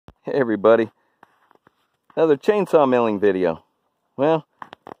Hey everybody, another chainsaw milling video. Well,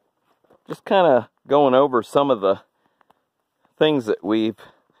 just kind of going over some of the things that we've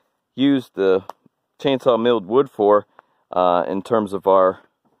used the chainsaw milled wood for in terms of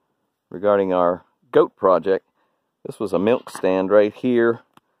regarding our goat project. This was a milk stand right here.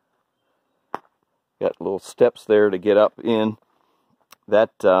 Got little steps there to get up in.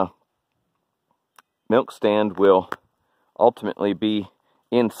 That milk stand will ultimately be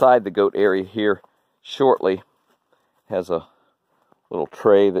inside the goat area here shortly. Has a little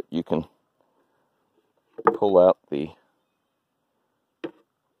tray that you can pull out the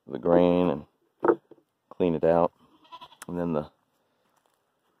grain and clean it out, and then the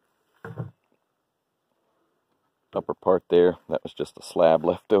upper part there, that was just a slab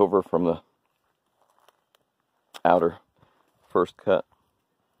left over from the outer first cut.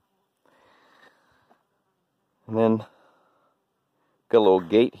 And then got a little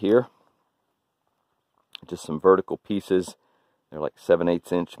gate here, just some vertical pieces. They're like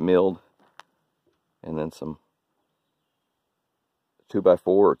 7/8 inch milled, and then some 2x4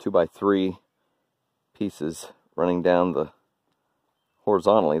 or 2x3 pieces running down the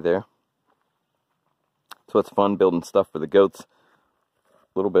horizontally there. So it's fun building stuff for the goats.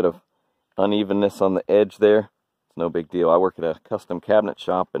 A little bit of unevenness on the edge there. It's no big deal. I work at a custom cabinet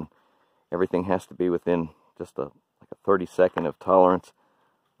shop, and everything has to be within just like a 30-second of tolerance.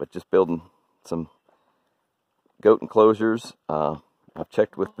 But just building some goat enclosures. I've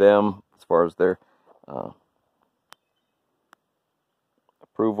checked with them as far as their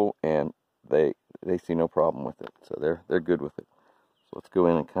approval, and they see no problem with it. So they're good with it. So let's go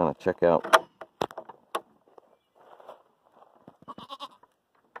in and kind of check out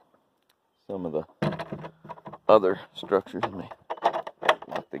some of the other structures. Let me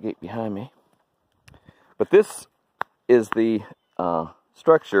lock the gate behind me. But this is the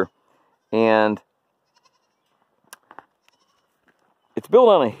structure, and it's built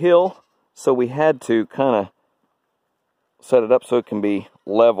on a hill, so we had to kind of set it up so it can be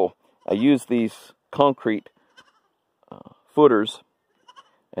level. I used these concrete footers,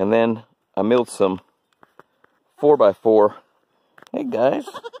 and then I milled some 4x4. Hey guys,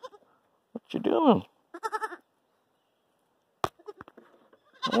 what you doing?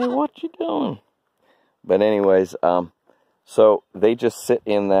 Hey, what you doing? But anyways, so they just sit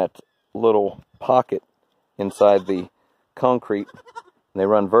in that little pocket inside the concrete, and they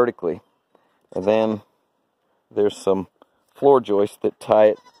run vertically. And then there's some floor joists that tie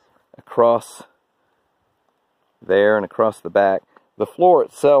it across there and across the back. The floor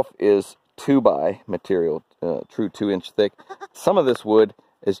itself is 2x material, true 2-inch thick. Some of this wood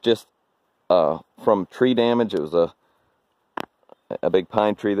is just from tree damage. It was a big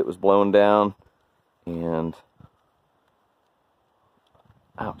pine tree that was blown down, and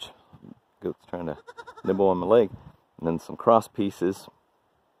ouch, goat's trying to nibble on my leg. And then some cross pieces.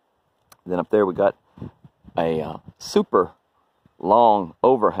 Then up there we got a super long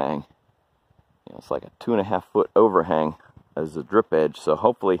overhang. You know, it's like a 2.5-foot overhang as a drip edge. So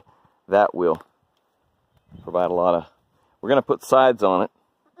hopefully that will provide a lot of. We're going to put sides on it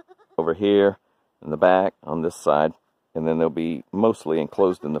over here in the back on this side, and then they'll be mostly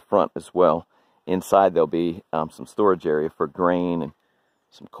enclosed in the front as well. Inside there'll be some storage area for grain and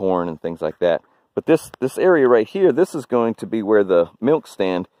some corn and things like that. But this area right here, this is going to be where the milk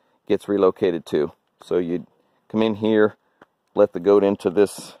stand gets relocated to. So you'd come in here, let the goat into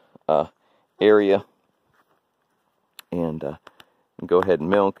this area, and go ahead and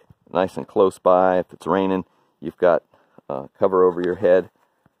milk. Nice and close by. If it's raining, you've got cover over your head.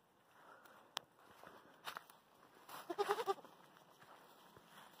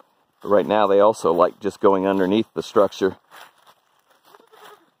 But right now they also like just going underneath the structure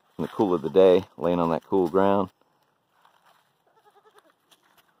in the cool of the day, laying on that cool ground.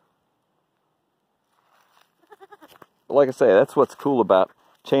 But like I say, that's what's cool about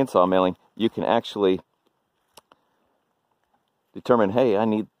chainsaw milling. You can actually determine, hey, I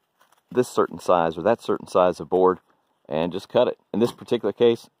need this certain size or that certain size of board, and just cut it. In this particular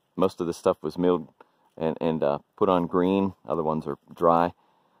case, most of this stuff was milled and put on green. Other ones are dry.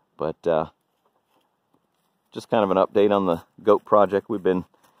 But just kind of an update on the goat project we've been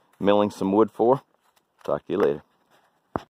milling some wood for. Talk to you later.